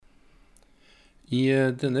I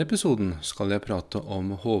denne episoden skal jeg prate om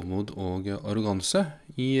hovmod og arroganse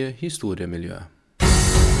i historiemiljøet.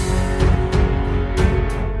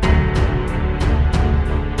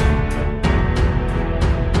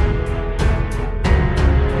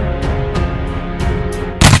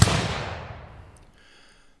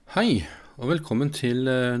 Hei, og velkommen til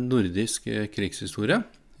Nordisk krigshistorie,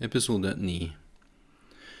 episode 9.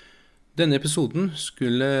 Denne episoden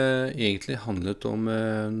skulle egentlig handlet om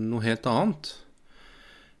noe helt annet,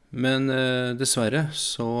 men dessverre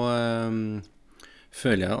så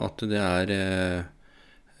føler jeg at det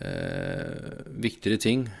viktigere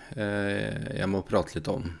ting jeg må prate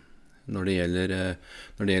litt om når det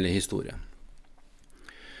gjelder historie.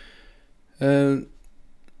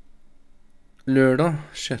 Lørdag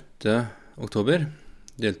 6. oktober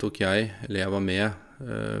deltok jeg var med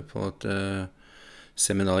på et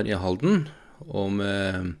seminar i Halden om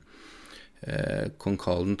kong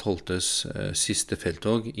Karl den 12.s siste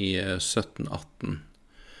felttog i 1718.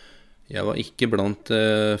 Jeg var ikke blant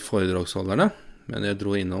foredragsholderne, men jeg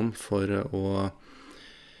dro innom for å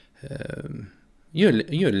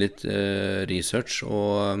gjøre litt research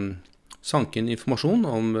og sanke inn informasjon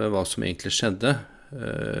om hva som egentlig skjedde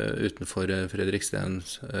utenfor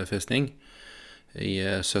Fredrikstens festning i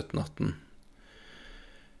 1718.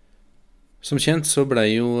 Som kjent så ble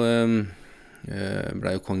jo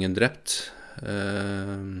kongen drept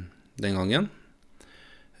den gangen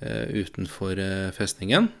utenfor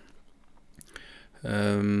festningen.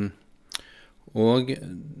 Og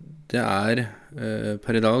det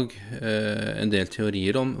per i dag en del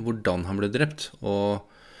teorier om hvordan han ble drept, og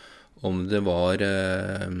om det var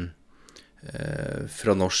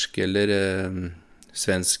fra norsk eller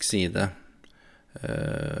svensk side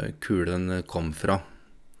kulen kom fra.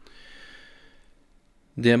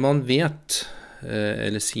 Det man vet,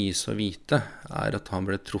 eller sies å vite, at han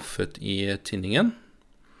ble truffet i tinningen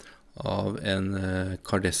av en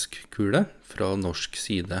kardeskkule fra norsk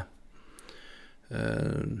side.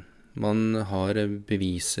 Man har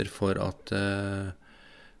beviser for at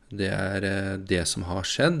det det som har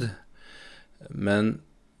skjedd, men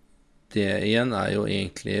det igjen jo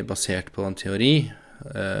egentlig basert på en teori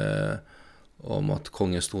om at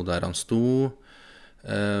kongen sto der han sto,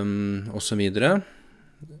 og så videre.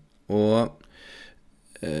 Og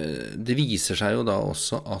det viser seg jo da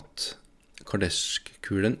også at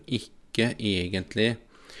kardeskulen ikke egentlig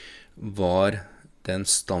var den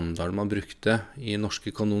standarden man brukte i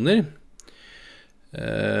norske kanoner.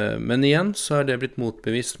 Men igjen så det blitt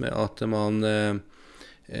motbevist med at man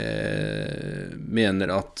mener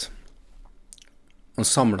at man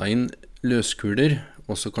samlet inn løskuler,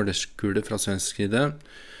 også kardeskuler fra svensk side,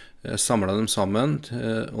 samlet dem sammen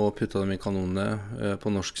og puttet dem i kanonene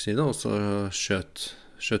på norsk side, og så skjøt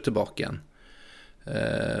tilbake igjen.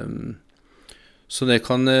 Så det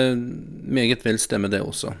kan meget vel stemme det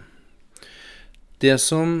også. Det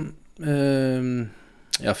som,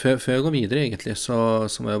 før jeg går videre egentlig, så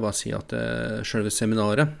må jeg bare si at selve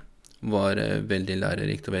seminaret var veldig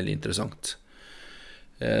lærerikt og veldig interessant.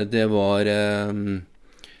 Det var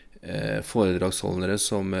foredragsholdere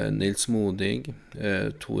som Nils Modig,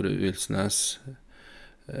 Tore Ulsnes,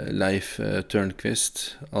 Leif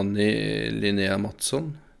Tørnqvist, Annie Linnea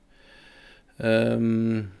Mattsson,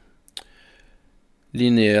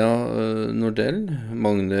 Linnea Nordell,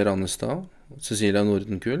 Magne Rannestad, Cecilia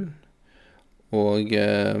Nordenkull og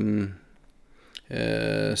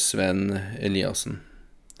Sven Eliassen.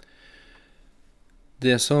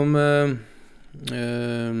 Det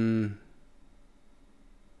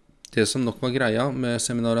som nok var greia med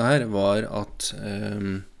seminaret her, var at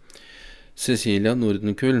Cecilia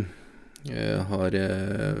Nordenkull har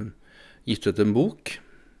gitt ut en bok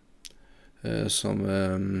som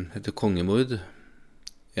heter Kongemord,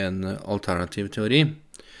 en alternativ teori.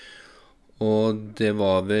 Og det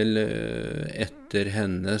var vel etter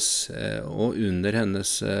hennes og under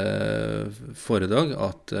hennes foredrag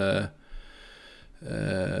at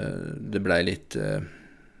det ble litt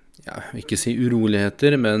ikke si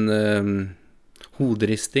uroligheter, men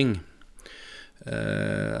hoderisting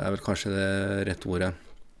vel kanskje det rette ordet.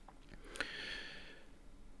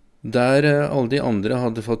 Der alle de andre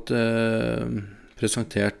hadde fått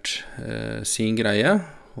presentert sin greie,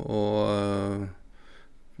 og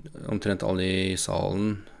omtrent alle i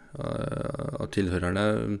salen av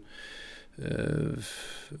tilhørerne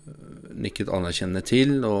nikket anerkjennende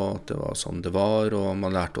til, og at det var sånn det var, og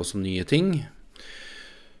man lærte også nye ting.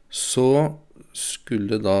 Så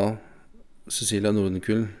skulle da Cecilia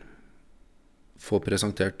Nordenkull få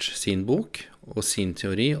presentert sin bok og sin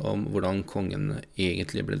teori om hvordan kongen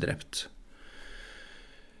egentlig ble drept.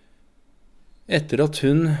 Etter at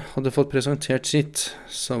hun hadde fått presentert sitt,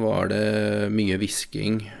 så var det mye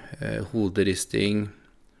hvisking, hoderisting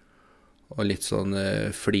og litt sånn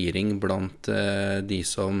fliring blant de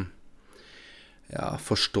som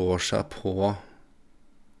forstår seg på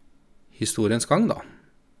historiens gang, da.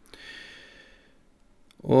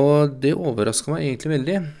 Og det overrasket meg egentlig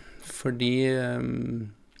veldig, fordi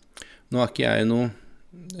nå er ikke jeg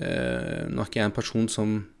en person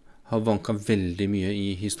som har vanket veldig mye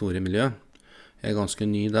i historiemiljøet. Jeg er ganske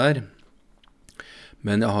ny der,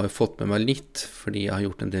 men jeg har jo fått med meg litt, fordi jeg har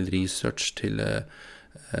gjort en del research til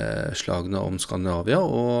slagene om Skandinavia,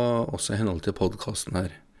 og også i henhold til podcasten her.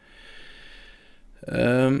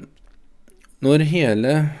 Når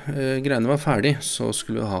hele greiene var ferdig, så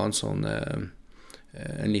skulle vi ha en sånn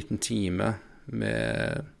en liten time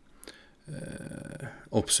med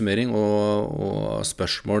oppsummering og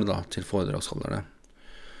spørsmål da, til foredragsholderne.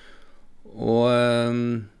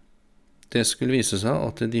 Og det skulle vise seg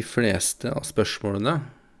at de fleste av spørsmålene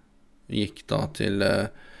gikk da til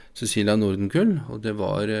Cecilia Nordenkuhl, og det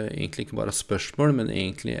var egentlig ikke bare spørsmål, men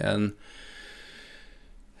egentlig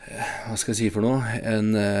hva skal jeg si for noe,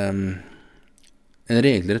 en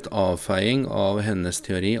regelrett avfeiing av hennes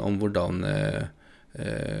teori om hvordan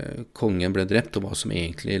kongen ble drept, og hva som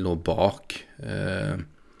egentlig lå bak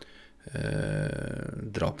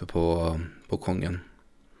drapet på kongen.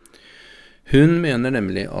 Hun mener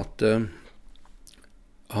nemlig at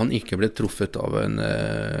han ikke ble truffet av en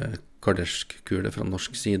kardersk-kule fra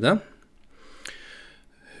norsk side.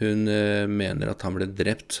 Hun mener at han ble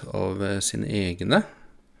drept av sine egne,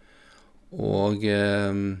 og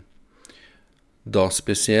da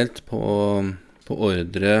spesielt på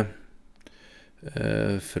ordre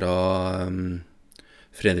fra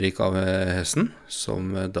Fredrik av Hessen,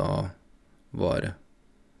 som da var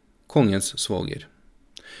kongens svoger.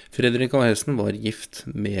 Fredrik av Hessen var gift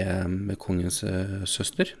med kongens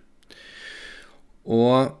søster,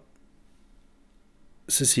 og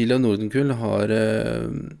Cecilia Nordenkuhl har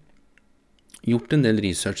gjort en del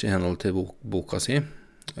research i henhold til boka si,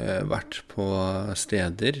 vært på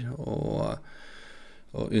steder og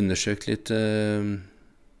undersøkt litt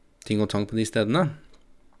ting og tang på de stedene,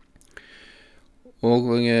 og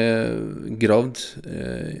gravd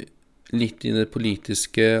litt i det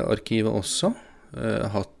politiske arkivet også,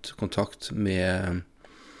 hatt kontakt med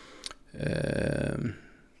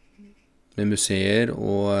museer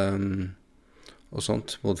og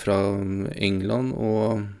sånt, både fra England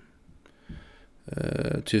og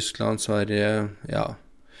Tyskland, Sverige, ja.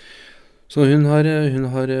 Så hun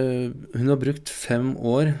har brukt 5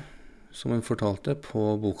 år, som hun fortalte,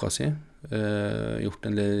 på boka si,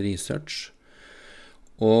 gjort en del research,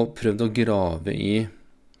 og prøvd å grave i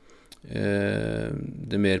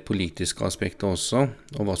det mer politiske aspektet også,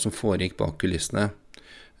 og hva som foregikk bak kulissene,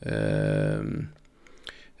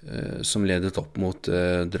 som ledet opp mot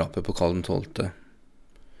drapet på Karl 12.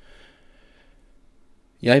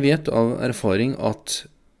 Jeg vet av erfaring at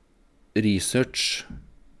research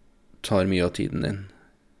tar mye av tiden din.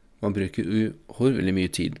 Man bruker veldig mye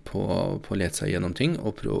tid på å lete seg gjennom ting,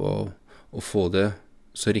 og prøve å få det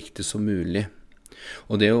så riktig som mulig.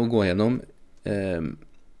 Og det å gå gjennom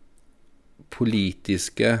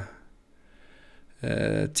politiske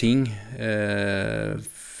ting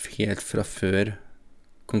helt fra før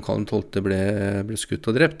kong Karl 12. ble skutt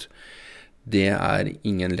og drept, det er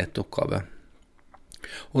ingen lett oppgave.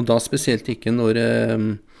 Og da spesielt ikke når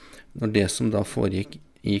det som da foregikk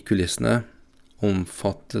i kulissene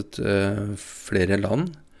omfattet flere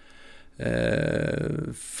land,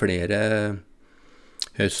 flere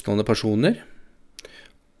høytstående personer,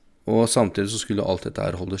 og samtidig så skulle alt dette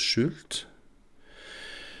her holdes skjult.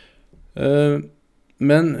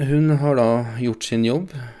 Men hun har da gjort sin jobb,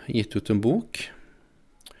 gitt ut en bok,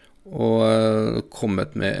 og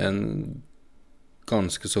kommet med en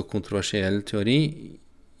ganske så kontroversiell teori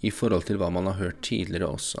i forhold til hva man har hørt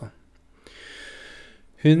tidligere også.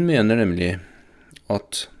 Hun mener nemlig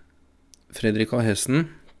at Fredrik av Hessen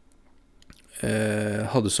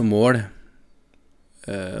hadde som mål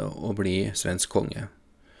å bli svensk konge.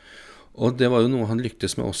 Og det var jo noe han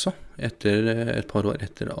lyktes med også, etter et par år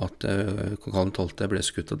etter at kong Karl 12. ble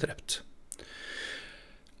skutt og drept.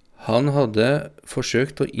 Han hadde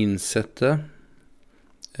forsøkt å innsette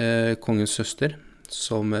kongens søster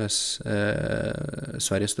som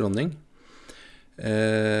Sveriges dronning,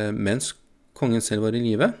 mens kongen selv var i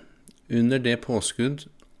live, under det påskudd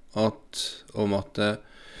om at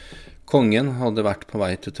kongen hadde vært på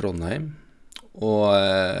vei til Trondheim og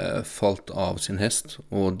falt av sin hest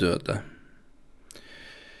og døde.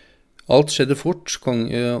 Alt skjedde fort.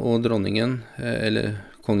 Og dronningen, eller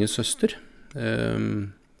kongens søster,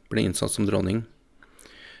 ble innsatt som dronning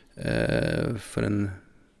for en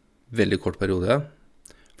veldig kort periode.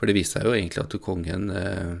 For det viste seg jo egentlig at kongen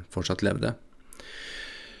fortsatt levde.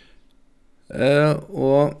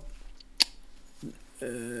 Og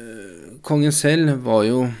kongen selv var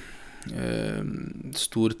jo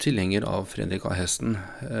stor tilhenger av Fredrik av Hessen,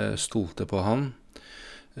 stolte på han,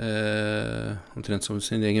 omtrent som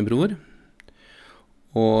sin egen bror,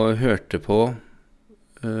 og hørte på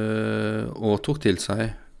og tok til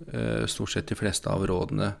seg stort sett de fleste av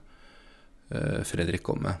rådene Fredrik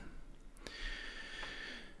kom med.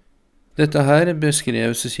 Dette her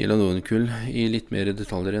beskrev Cecilia Nordenkuhl i litt mer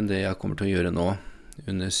detaljer enn det jeg kommer til å gjøre nå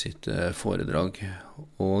under sitt foredrag.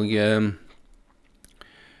 Og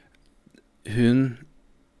hun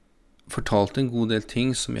fortalte en god del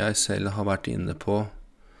ting som jeg selv har vært inne på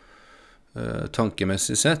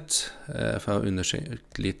tankemessig sett, for jeg har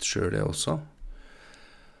undersøkt litt selv det også.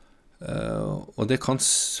 Og det kan,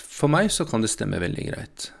 for meg så kan det stemme veldig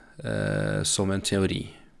greit, som en teori.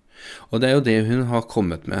 Og det er jo det hun har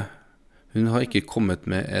kommet med. Hun har ikke kommet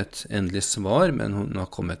med et endelig svar, men hun har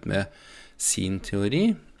kommet med sin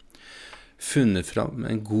teori, funnet fram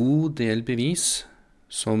en god del bevis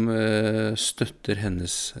som støtter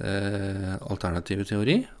hennes alternative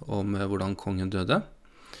teori om hvordan kongen døde.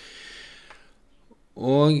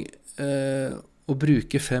 Og å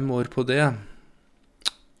bruke 5 år på det,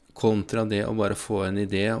 kontra det å bare få en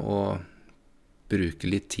idé og bruke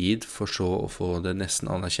litt tid for så å få det nesten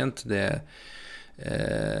anerkjent, det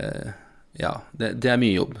er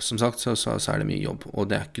mye jobb. Som sagt så er det mye jobb, og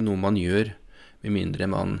det er ikke noe man gjør med mindre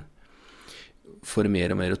man får mer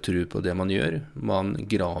og mer å tro på det man gjør. Man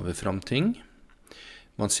graver fram ting.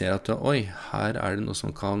 Man ser at oi, her er det noe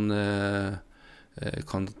som kan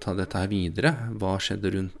ta dette her videre. Hva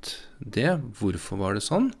skjedde rundt det? Hvorfor var det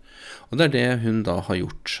sånn? Og det er det hun da har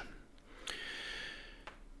gjort.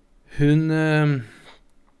 Hun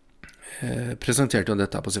presenterte jo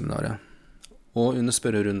dette på seminaret. Og under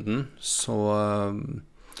spørrerunden så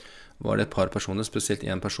var det et par personer, spesielt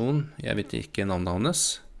en person, jeg vet ikke navnet hans,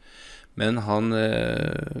 men han,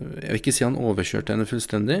 jeg vil ikke si han overkjørte henne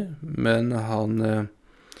fullstendig, men han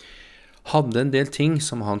hadde en del ting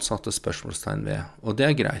som han satte spørsmålstegn ved, og det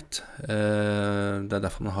er greit. Det er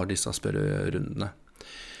derfor man har disse spørrerundene.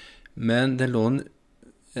 Men det lå en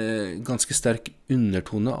ganske sterk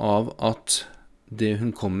undertone av at det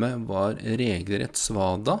hun kom med var regelrett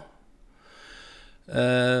svada.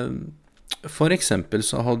 For eksempel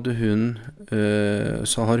så har hun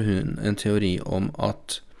en teori om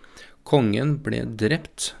at kongen ble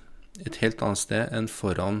drept et helt annet sted enn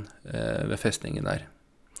foran ved festningen der.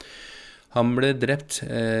 Han ble drept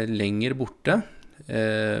lenger borte.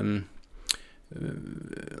 Det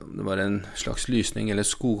var en slags lysning eller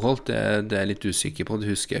skogholt, det er jeg litt usikker på,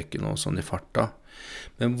 det husker jeg ikke nå sånn i farta.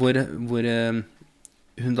 Men hvor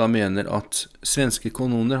hun da mener at svenske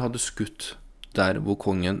kanoner hadde skutt der hvor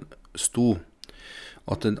kongen sto,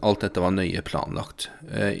 at alt dette var nøye planlagt,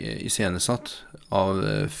 iscenesatt av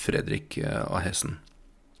Fredrik av Hessen.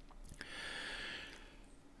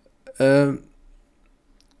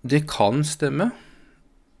 Det kan stemme,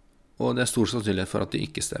 og det er stor sannsynlighet for at det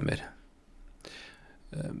ikke stemmer.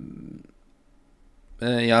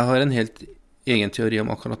 Jeg har en helt egen teori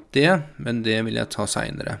om akkurat det, men det vil jeg ta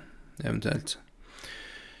senere, eventuelt.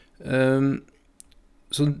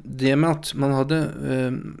 Så det med at man hadde,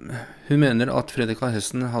 hun mener at Fredrik av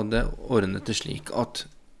Hessen hadde ordnet det slik at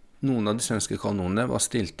noen av de svenske kanonene var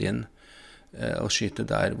stilt inn og skyte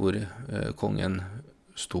der hvor kongen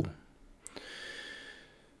sto.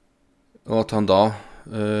 Og at han da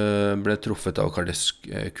ble truffet av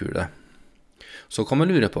kardeskkule. Så kan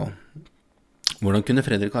man lure på, hvordan kunne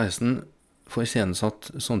Fredrik av Hessen få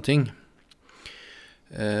iscenesatt sånne ting?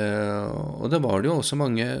 Og det var det jo også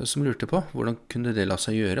mange som lurte på, hvordan kunne det la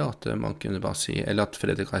seg gjøre, at man kunne bare si, eller at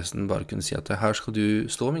Fredrik av Hessen bare kunne si at her skal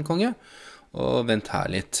du stå, min konge, og vent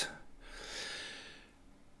her litt.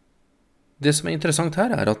 Det som er interessant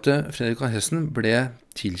her er at Fredrik av Hessen ble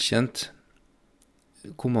tilkjent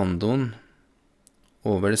kommandoen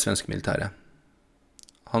over det svenske militæret.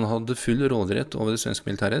 Han hadde full råderett over det svenske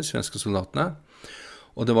militæret, de svenske soldatene,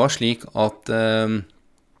 og det var slik at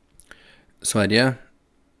Sverige,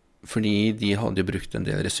 fordi de hadde brukt en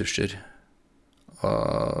del ressurser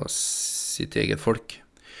av sitt eget folk,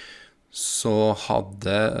 så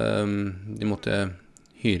hadde de måtte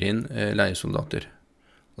hyre inn leiesoldater.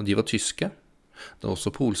 Og de var tyske, det var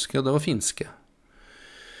også polske, og det var finske.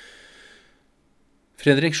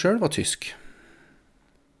 Fredrik selv var tysk.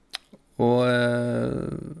 Og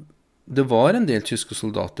det var en del tyske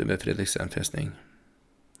soldater ved Fredriksten festning.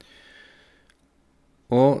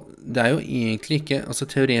 Og det jo egentlig ikke, altså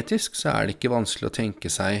teoretisk så det ikke vanskelig å tenke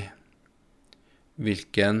seg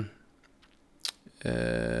hvilken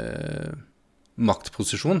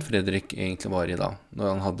maktposisjon Fredrik egentlig var i da, når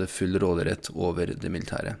han hadde full råderett over det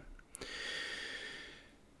militære.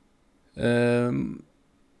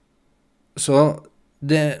 Så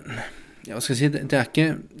det, ja, hva skal jeg si,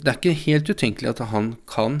 det ikke helt utenkelig at han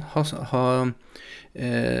kan ha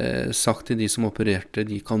sagt til de som opererte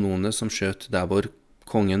de kanonene som skjøt der hvor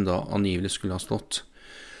kongen da angivelig skulle ha stått.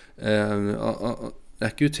 Det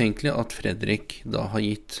ikke utenkelig at Fredrik da har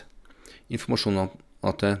gitt informasjon om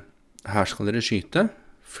at her skal dere skyte,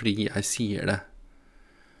 fordi jeg sier det.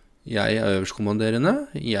 Jeg øverstkommanderende,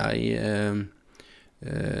 jeg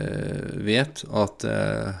vet at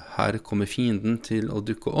her kommer fienden til å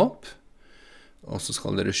dukke opp, og så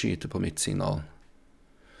skal dere skyte på mitt signal.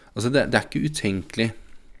 Altså det ikke utenkelig.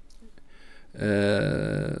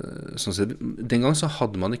 Sånn sett, den gang så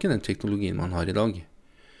hadde man ikke den teknologien man har i dag.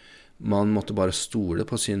 Man måtte bare stole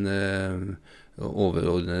på sine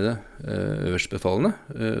overordnede øverstbefalende.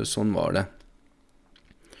 Sånn var det.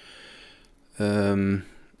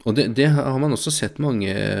 Og det har man også sett mange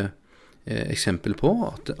eksempel på,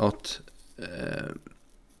 at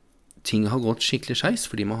ting har gått skikkelig skeis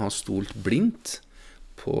fordi man har stolt blindt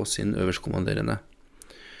på sin øverstkommanderende.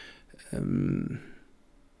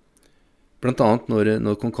 Blant annet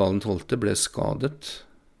når kong Karl 12. ble skadet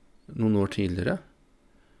noen år tidligere,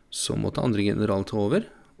 så måtte andre general ta over,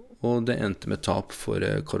 og det endte med tap for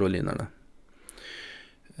karolinerne.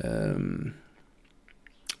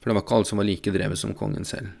 For det var ikke alle som var like drevet som kongen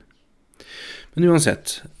selv. Men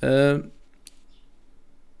uansett,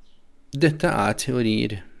 dette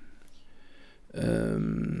teorier,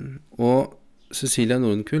 og Cecilia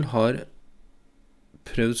Nordenkuhl har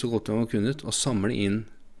prøvd så godt hun har kunnet å samle inn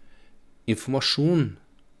informasjon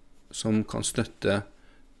som kan støtte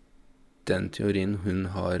den teorien hun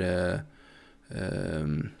har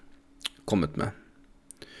kommet med.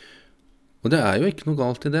 Og det jo ikke noe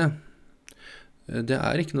galt i det. Det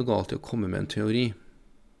ikke noe galt i å komme med en teori.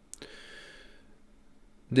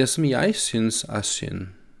 Det som jeg synes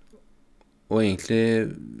synd, og egentlig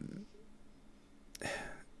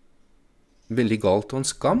veldig galt og en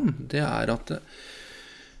skam, det at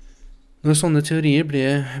når sånne teorier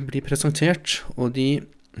blir presentert, og de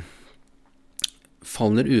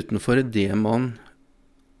faller utenfor de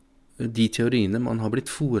teoriene man har blitt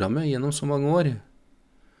foret med gjennom så mange år,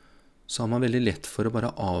 så har man veldig lett for å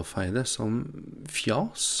bare avfeie det som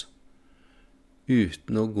fjas,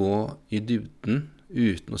 uten å gå i dybden,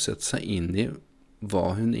 uten å sette seg inn i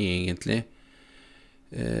hva hun egentlig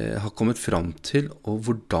har kommet fram til, og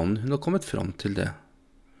hvordan hun har kommet fram til det.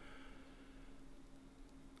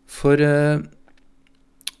 For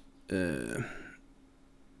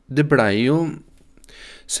det ble jo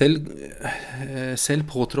selv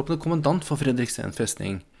påtroppende kommandant for Fredriksten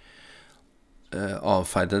festning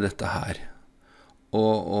avfeide dette her,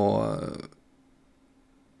 og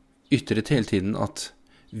ytret hele tiden at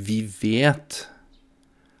vi vet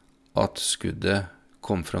at skuddet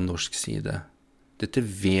kom fra norsk side. Dette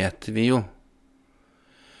vet vi jo.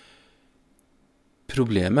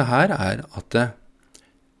 Problemet her at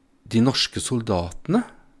de norske soldatene,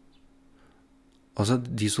 altså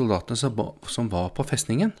de soldatene som var på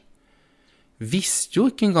festningen, visste jo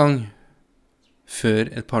ikke engang før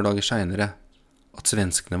et par dager senere at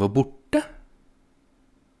svenskene var borte.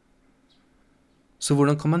 Så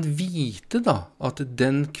hvordan kan man vite da at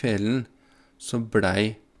den kvelden så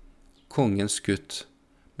blei kongen skutt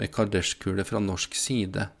med kardeskule fra norsk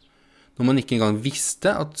side, når man ikke engang visste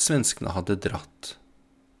at svenskene hadde dratt?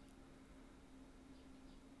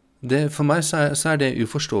 For meg så det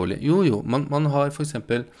uforståelig. Jo, man har for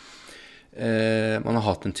eksempel man har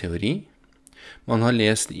hatt en teori. Man har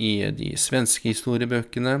lest i de svenske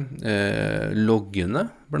historiebøkene, loggene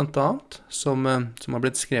blant annet, som har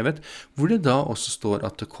blitt skrevet, hvor det da også står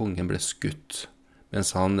at kongen ble skutt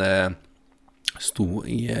mens han sto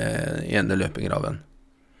i ene løpegraven.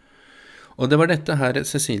 Og det var dette her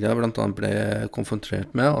Cecilia blant annet ble konfrontert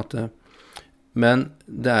med, men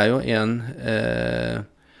det jo en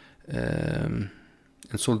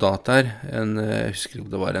soldat der, jeg husker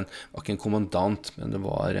ikke, det var ikke en kommandant, men det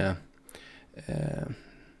var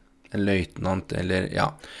en løytnant, eller ja,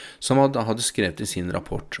 som hadde skrevet i sin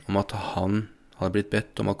rapport om at han hadde blitt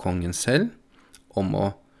bedt om av kongen selv om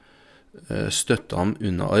å støtte ham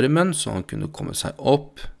under armen, så han kunne komme seg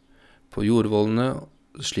opp på jordvollene,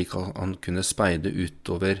 slik at han kunne speide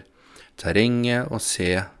utover terrenget og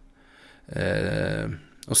se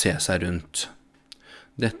seg rundt.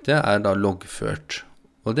 Dette da loggført,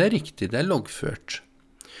 og det riktig, det loggført.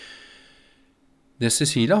 Det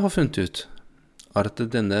Cecilia har funnet ut, at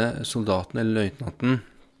denne soldaten eller løytnanten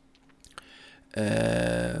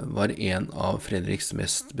var en av Fredriks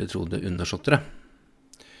mest betrodde undersåttere.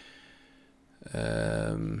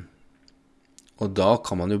 Og da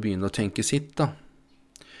kan man jo begynne å tenke sitt da.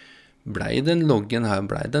 Blei den loggen her,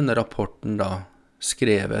 blei denne rapporten da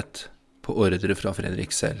skrevet på ordre fra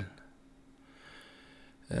Fredrik selv?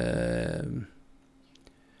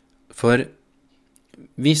 For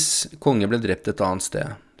hvis kongen ble drept et annet sted,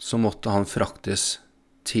 så måtte han fraktes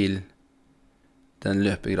til den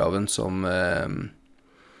løpegraven som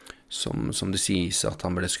det sies at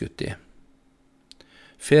han ble skutt i.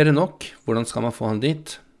 Fair nok, hvordan skal man få han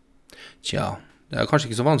dit? Tja, det kanskje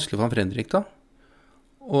ikke så vanskelig for han Fredrik da,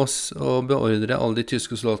 å beordre alle de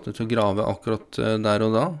tyske soldatene til å grave akkurat der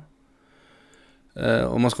og da.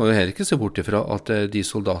 Og man skal jo heller ikke se bort ifra at de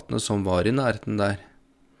soldatene som var i nærheten der,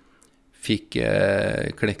 fikk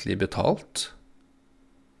klekkelig betalt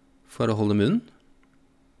for å holde munn,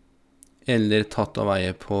 eller tatt av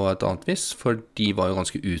veie på et annet vis, for de var jo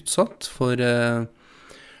ganske utsatt for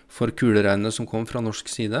kuleregnene som kom fra norsk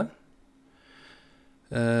side.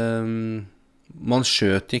 Man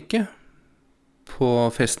skjøt ikke på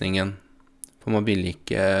festningen, for man ville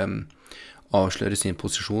ikke avsløre sin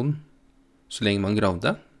posisjon så lenge man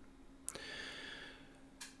gravde.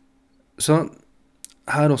 Så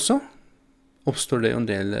her også oppstår det jo en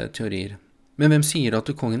del teorier. Men hvem sier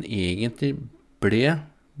at kongen egentlig ble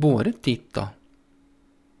båret dit da?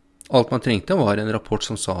 Alt man trengte var en rapport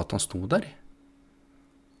som sa at han sto der.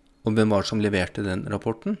 Og hvem var det som leverte den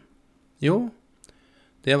rapporten? Jo,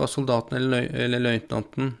 det var soldaten eller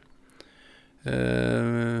løytnanten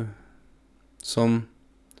som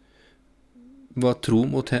var tro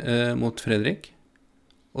mot Fredrik,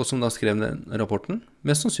 og som da skrev den rapporten,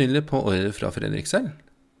 mest sannsynlig på ordre fra Fredrik selv.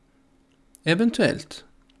 Eventuelt.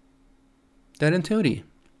 Det er en teori.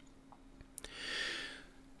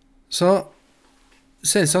 Så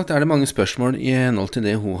selvsagt er det mange spørsmål i henhold til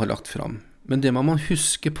det hun har lagt fram. Men det man må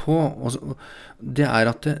huske på, det er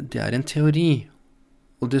at det er en teori.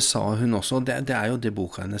 Og det sa hun også, og det er jo det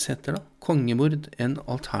boka hennes heter da. Kongemord, en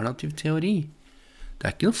alternativ teori. Det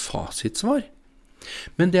er ikke noe fasitsvar.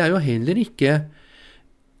 Men det er jo heller ikke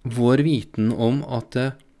vår viten om at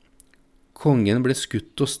kongen ble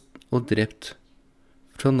skutt og drept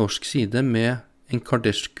fra norsk side med en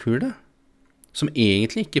kardesjkule, som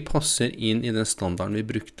egentlig ikke passer inn i den standarden vi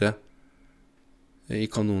brukte i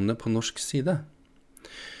kanonene på norsk side.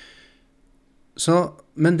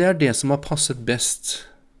 Men det er det som har passet best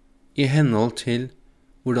i henhold til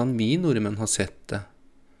hvordan vi nordmenn har sett det,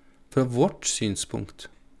 fra vårt synspunkt.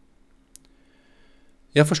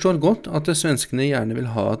 Jeg forstår godt at svenskene gjerne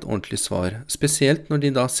vil ha et ordentlig svar, spesielt når de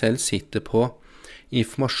da selv sitter på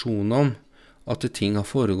informasjon om at ting har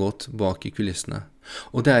foregått bak i kulissene.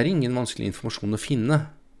 Og det er ingen vanskelig informasjon å finne.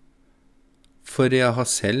 For jeg har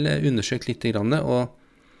selv undersøkt litt grann, og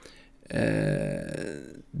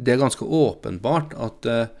det er ganske åpenbart at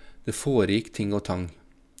det foregikk ting og tang.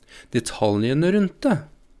 Detaljene rundt det,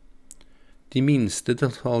 de minste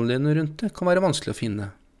detaljene rundt det, kan være vanskelig å finne.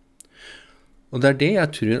 Og det er det jeg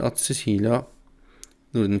tror at Cecilia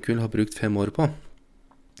Nordenkuhl har brukt 5 år på,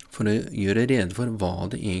 for å gjøre rede for hva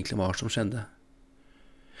det egentlig var som skjedde.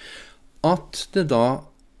 At det da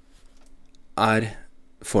er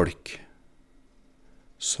folk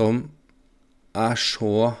som er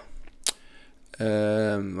så,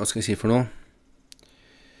 hva skal jeg si for noe,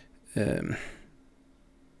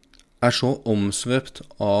 er så omsvøpt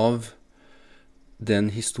av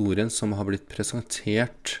den historien som har blitt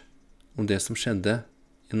presentert om det som skjedde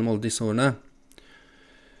gjennom alle disse årene,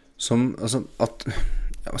 som, altså, at,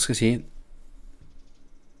 hva skal jeg si,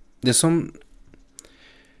 det som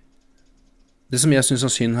jeg synes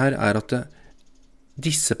er synd her, er at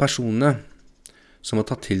disse personene som har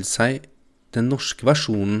tatt til seg den norske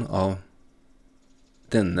versjonen av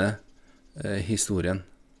denne historien,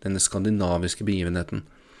 denne skandinaviske begivenheten,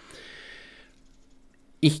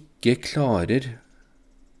 ikke klarer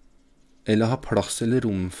eller har plass eller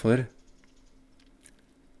rom for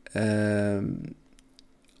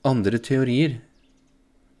andre teorier.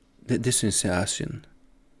 Det synes jeg er synd.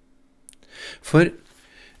 For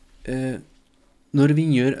når vi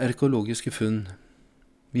gjør arkeologiske funn,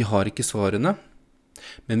 vi har ikke svarene,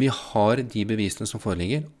 men vi har de bevisene som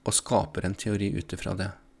foreligger, og skaper en teori utifra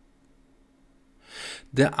det.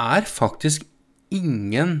 Det er faktisk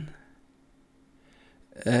ingen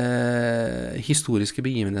historiske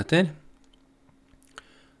begivenheter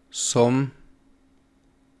som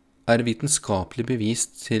er vitenskapelig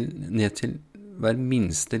bevist ned til hver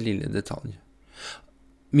minste lille detalj.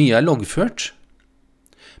 Mye er loggført,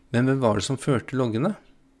 Men hvem var det som førte loggene?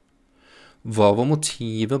 Hva var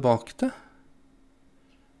motivet bak det?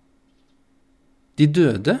 De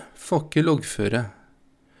døde får ikke loggføre.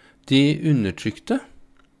 De undertrykte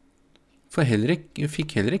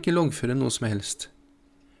fikk heller ikke loggføre noe som helst.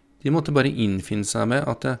 De måtte bare innfinne seg med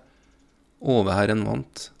at overherren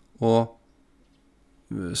vant, og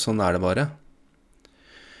sånn det bare.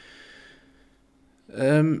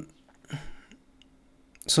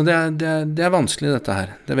 Så det er vanskelig dette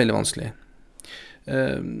her. Det er veldig vanskelig.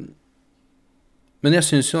 Men jeg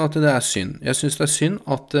synes jo at det er synd. Jeg synes det er synd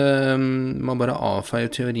at man bare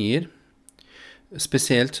avfeier teorier,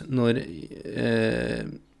 spesielt når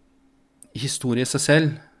historie i seg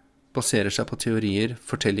selv baserer seg på teorier,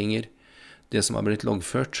 fortellinger, det som har blitt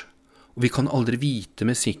loggført. Og vi kan aldri vite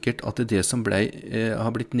med sikkert at det som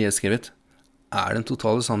har blitt nedskrevet den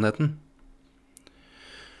totale sannheten.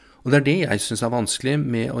 Og det det jeg synes vanskelig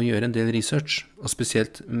med å gjøre en del research, og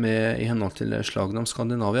spesielt i henhold til slagene om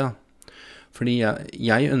Skandinavia. Fordi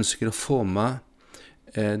jeg ønsker å få med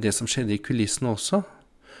det som skjedde i kulissene også,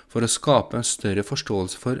 for å skape en større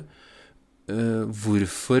forståelse for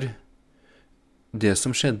hvorfor det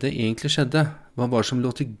som skjedde egentlig skjedde. Hva var det som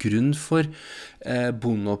lå til grunn for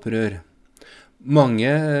bondeopprør?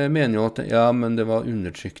 Mange mener jo at men det var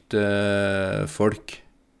undertrykte folk.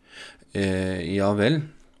 Ja vel.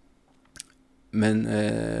 Men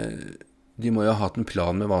de må jo ha hatt en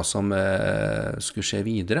plan med hva som skulle skje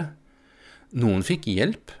videre. Noen fikk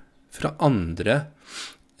hjelp fra andre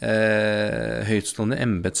høytstående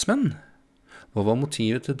embetsmenn. Hva var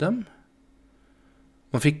motivet til dem?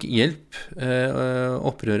 Man fikk hjelp,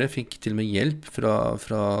 opprøret fikk til og med hjelp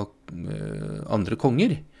fra andre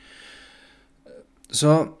konger.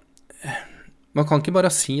 Så man kan ikke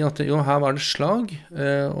bare si at her var det slag,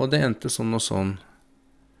 og det endte sånn og sånn.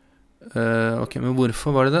 Ok, men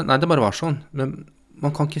hvorfor var det det? Nei, det bare var sånn. Men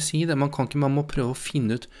man kan ikke si det. Man må prøve å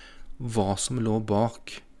finne ut hva som lå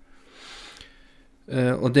bak.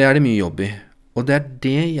 Og det det mye jobb i. Og det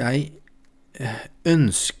det jeg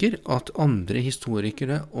ønsker at andre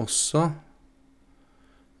historikere også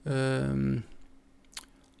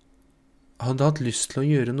hadde hatt lyst til å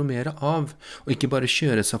gjøre noe mer av, og ikke bare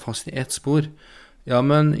kjøre seg fast i ett spor. Ja,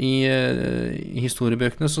 men i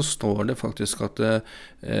historiebøkene så står det faktisk at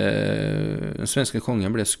den svenske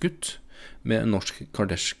kongen ble skutt med en norsk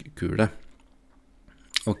kardesjkule.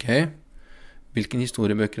 Ok, hvilken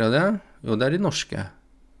historiebøker det? Jo, det de norske.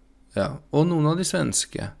 Ja, og noen av de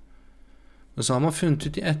svenske. Men så har man funnet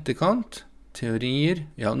ut i etterkant teorier.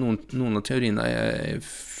 Ja, noen av teoriene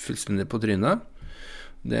fullstendig på trynet.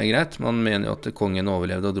 Det greit. Man mener jo at kongen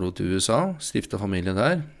overlevde og dro til USA, stiftet familie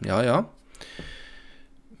der. Ja.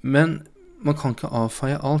 Men man kan ikke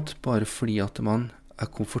avfeie alt bare fordi at man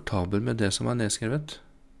komfortabel med det som nedskrevet.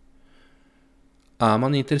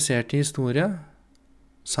 Man interessert i historie,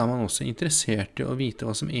 så man også interessert i å vite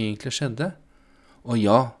hva som egentlig skjedde. Og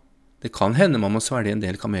ja, det kan hende man må svelge en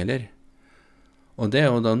del kameler. Og det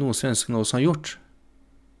jo da noe svenskene også har gjort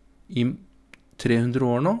i 300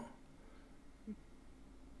 år nå,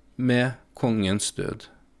 med kongens død.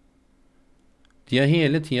 De har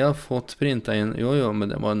hele tiden fått printet inn, jo,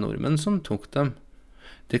 men det var nordmenn som tok dem.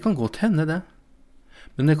 Det kan godt hende det.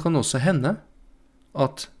 Men det kan også hende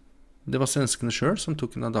at det var svenskene selv som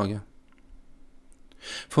tok den av dagen.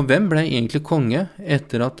 For hvem ble egentlig konge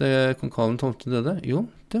etter at kong Karl 12. døde? Jo,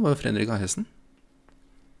 det var jo Fredrik av Hessen.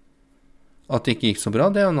 At det ikke gikk så bra,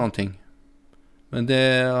 det jo en annen ting. Men det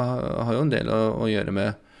har jo en del å gjøre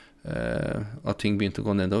med at ting begynte å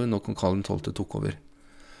gå nedover når kong Karl 12. tok over.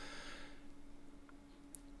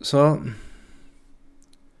 Så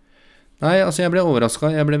nei, altså jeg ble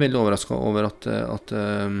veldig overrasket over at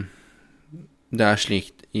det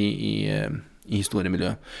slikt i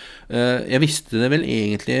historiemiljøet. Jeg visste det vel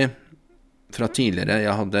egentlig fra tidligere.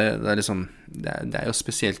 Det jo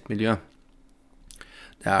spesielt miljø.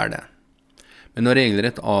 Det det. Men når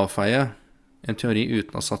regelrett avfeier en teori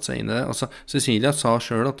uten å ha satt seg inn i det. Altså, Cecilia sa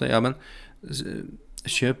selv at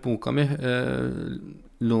kjøp boka mi,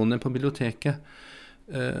 lån den på biblioteket.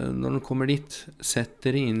 Når den kommer dit, sett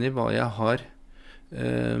dere inn i hva jeg har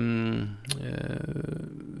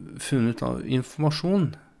funnet av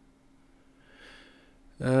informasjon.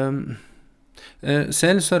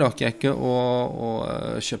 Selv så rakk jeg ikke å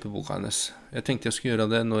kjøpe boka hennes. Jeg tenkte jeg skulle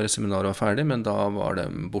gjøre det når seminaret var ferdig, men da var det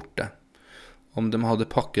borte. Om de hadde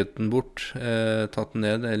pakket den bort, tatt den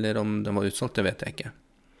ned, eller om den var utsolgt, det vet jeg ikke.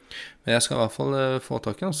 Men jeg skal i hvert fall få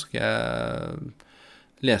tak i den, så skal jeg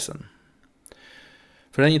lese den.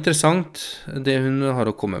 For det interessant, det hun har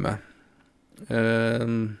å komme med.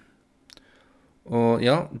 Og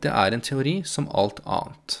ja, det en teori som alt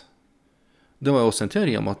annet. Det var jo også en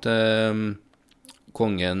teori om at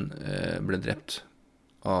kongen ble drept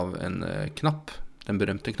av en knapp, den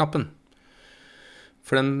berømte knappen.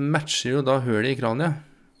 For den matcher jo da hølet i kraniet.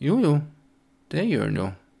 Jo, det gjør den jo.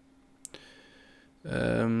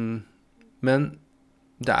 Men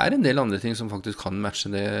det er en del andre ting som faktisk kan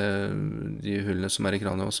matche de hullene som er i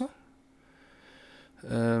kraniet også.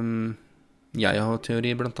 Jeg har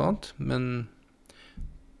teori blant annet, men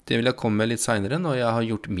det vil jeg komme med litt senere når jeg har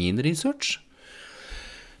gjort min research.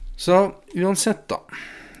 Så uansett da,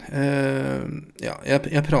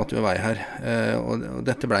 jeg prater jo vei her, og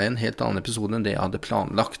dette ble en helt annen episode enn det jeg hadde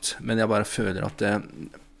planlagt, men jeg bare føler at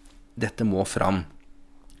dette må fram.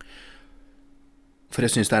 For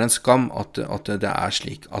jeg synes det er en skam at det er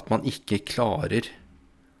slik at man ikke klarer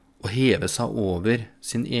å heve seg over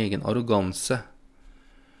sin egen arroganse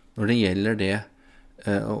når det gjelder det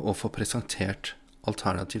å få presentert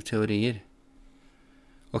alternative teorier.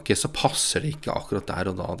 Ok, så passer det ikke akkurat der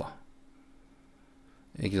og da.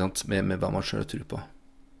 Ikke sant? Med hva man selv tror på.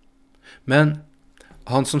 Men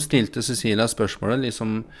han som stilte Cecilia spørsmålet,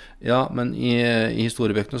 liksom, ja, men i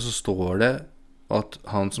historiebøkene så står det at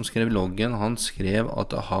han som skrev loggen, han skrev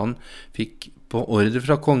at han fikk på ordre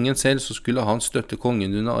fra kongen selv, så skulle han støtte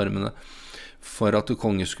kongen under armene for at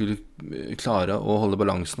kongen skulle klare å holde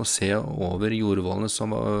balansen og se over jordvollene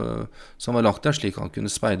som var lagt der, slik han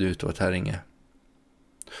kunne speide utover terrenget.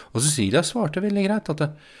 Og Cecilia svarte veldig greit at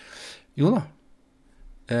jo da,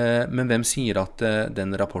 men hvem sier at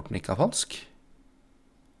den rapporten ikke er falsk?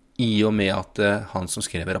 I og med at han som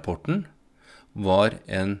skrev rapporten var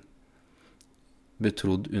en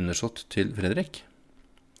betrodd undersått til Fredrik.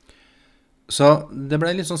 Så det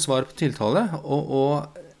ble litt sånn svar på tiltale, og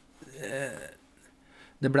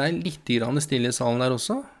det ble litt stille i salen der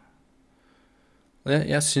også. Og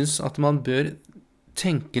jeg synes at man bør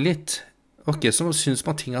tenke litt. Ok, så synes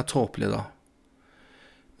man ting er tåpelig da.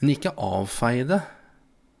 Men ikke avfeie det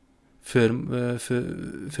før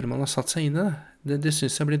man har satt seg inn i det. Det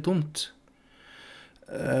synes jeg blir dumt.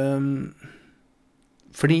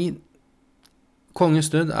 Fordi kongens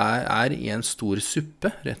død er en stor suppe,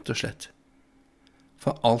 rett og slett.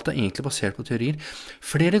 For alt er egentlig basert på teorier.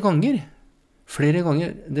 Flere ganger,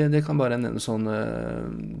 det kan bare nevne sånn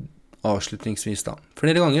avslutningsvis da.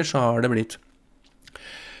 Flere ganger så har det blitt,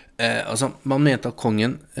 man mente at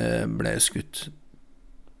kongen ble skutt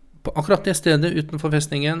på akkurat det stedet utenfor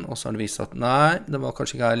festningen, og så har det vist at nei, det var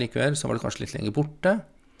kanskje ikke her likevel, så var det kanskje litt lenger borte.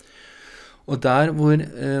 Og der hvor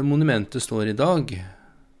monumentet står i dag,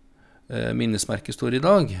 minnesmerket står i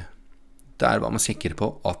dag, der var man sikker på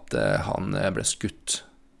at han ble skutt.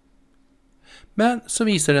 Men så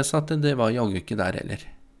viser det seg at det var jaggu ikke der heller.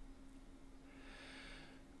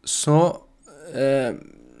 Så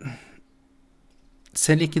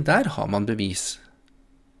selv ikke der har man bevis.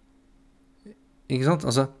 Ikke sant?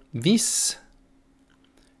 Altså, hvis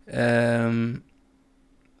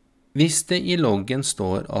det i loggen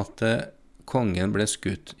står at kongen ble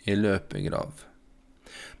skutt i løpegrav,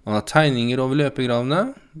 man har tegninger over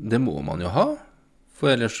løpegravene, det må man jo ha, for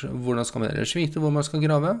ellers, hvordan skal man ellers vite hvor man skal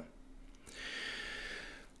grave?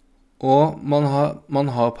 Og man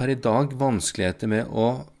har per i dag vanskeligheter med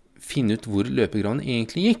å finne ut hvor løpegraven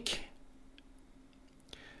egentlig gikk.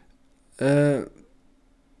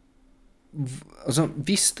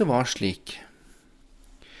 Hvis det var slik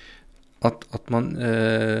at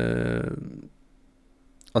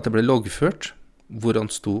det ble loggført hvor han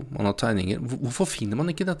sto, man har tegninger, hvorfor finner man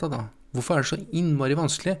ikke dette da? Hvorfor er det så innmari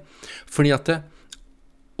vanskelig? Fordi at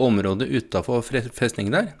området utenfor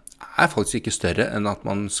festningen der er faktisk ikke større enn at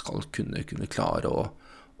man skal kunne klare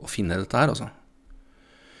å finne dette her, altså.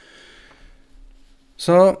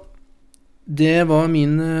 Så det var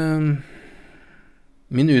min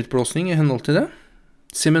utblåsning i henhold til det.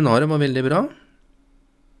 Seminaret var veldig bra,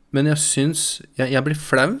 men jeg synes, jeg blir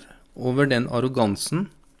flau over den arrogansen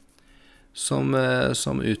som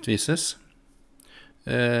utvises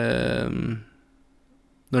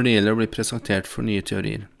når det gjelder å bli presentert for nye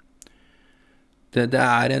teorier. Det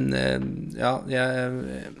er en, ja,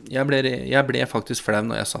 jeg ble faktisk flau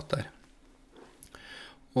når jeg satt der.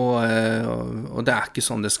 Og det er ikke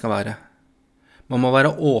sånn det skal være. Man må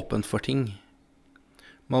være åpen for ting.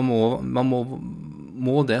 Man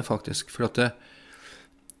må det faktisk, for at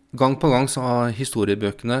gang på gang så har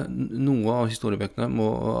noe av historiebøkene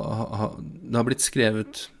det har blitt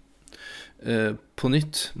skrevet på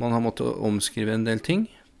nytt. Man har måttet omskrive en del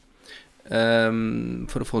ting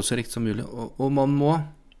for å få det så riktig som mulig. Og man må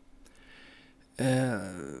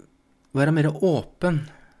være mer åpen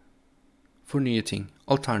for nye ting,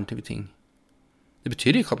 alternative ting. Det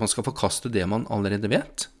betyr ikke at man skal forkaste det man allerede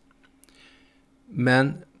vet,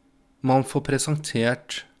 men man får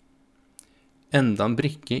presentert enda en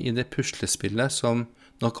brikke i det puslespillet som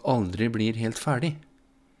nok aldri blir helt ferdig.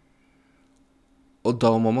 Og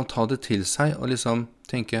da må man ta det til seg og liksom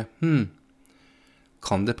tenke,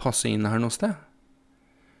 kan det passe inn her noe sted?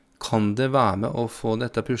 Kan det være med å få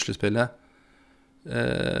dette puslespillet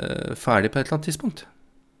ferdig på et eller annet tidspunkt?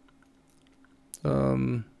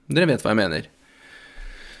 Dere vet hva jeg mener.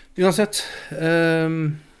 Uansett,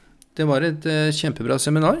 det var et kjempebra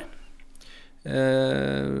seminar.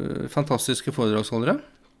 Fantastiske foredragsholdere.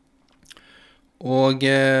 Og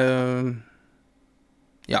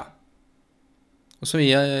ja. Og så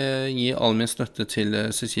vil jeg gi all min støtte til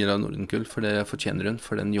Cecilia Nordenkull, for det fortjener hun,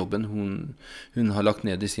 for den jobben hun har lagt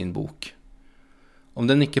ned i sin bok. Om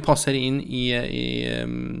den ikke passer inn i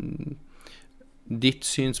ditt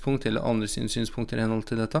synspunkt eller andre sine synspunkter i henhold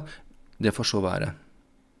til dette, det får så være.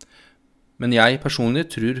 Men jeg personlig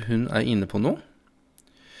tror hun er inne på noe.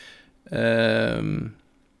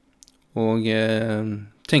 Og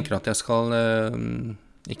tenker at jeg skal,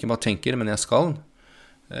 ikke bare tenker, men jeg skal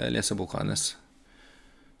lese boka hennes.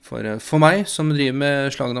 For meg, som driver med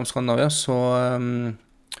Slaget om Skandinavia, så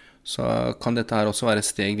kan dette her også være et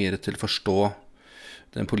steg videre til å forstå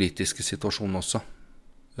den politiske situasjonen også,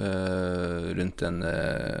 rundt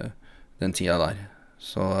den tida der.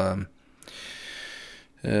 Så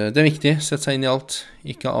det er viktig, sette seg inn i alt,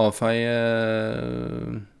 ikke avfeie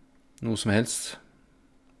noe som helst.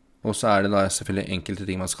 Og så er det da selvfølgelig enkelte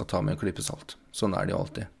ting man skal ta med og klippe salt. Sånn er det jo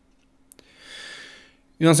alltid.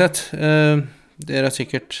 Uansett, dere er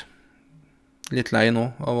sikkert litt lei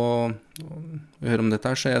nå av å høre om dette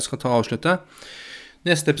her, så jeg skal avslutte.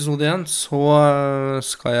 Neste episode igjen, så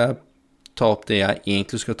skal jeg ta opp det jeg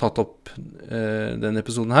egentlig skulle tatt opp denne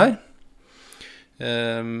episoden her.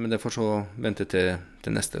 Men det får så vente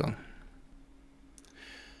til neste gang.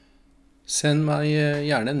 Send meg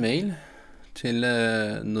gjerne en mail til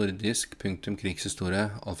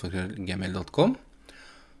nordisk.krigshistorie@gmail.com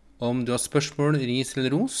om du har spørsmål, ris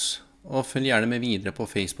eller ros. Og følg gjerne med videre på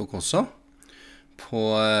Facebook også, på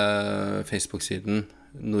Facebook-siden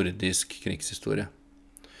Nordisk krigshistorie.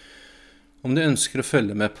 Om du ønsker å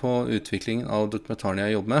følge med på utviklingen av dokumentarene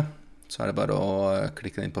jeg jobber med, så er det bare å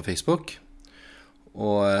klikke inn på Facebook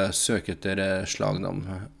og søke etter Slagene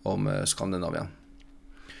om Skandinavia.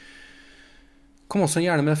 Kom også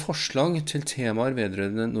gjerne med forslag til temaer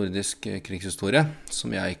vedrørende nordisk krigshistorie,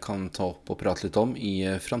 som jeg kan ta opp og prate litt om i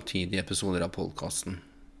fremtidige episoder av podcasten.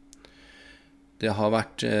 Det har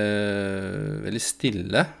vært veldig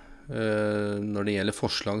stille når det gjelder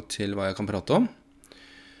forslag til hva jeg kan prate om.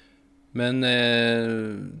 Men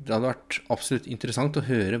det hadde vært absolutt interessant å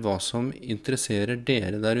høre hva som interesserer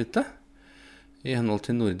dere der ute, i henhold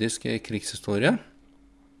til nordisk krigshistorie.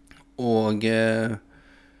 Og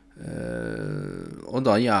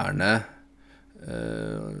da gjerne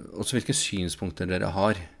også hvilke synspunkter dere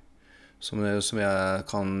har, som jeg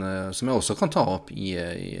også kan ta opp i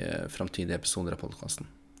fremtidige episoder av podcasten.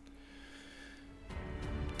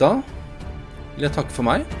 Da vil jeg takke for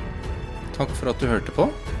meg. Takk for at du hørte på.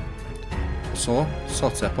 Så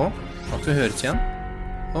satser jeg på at vi høres igjen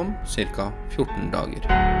om ca. 14 dager.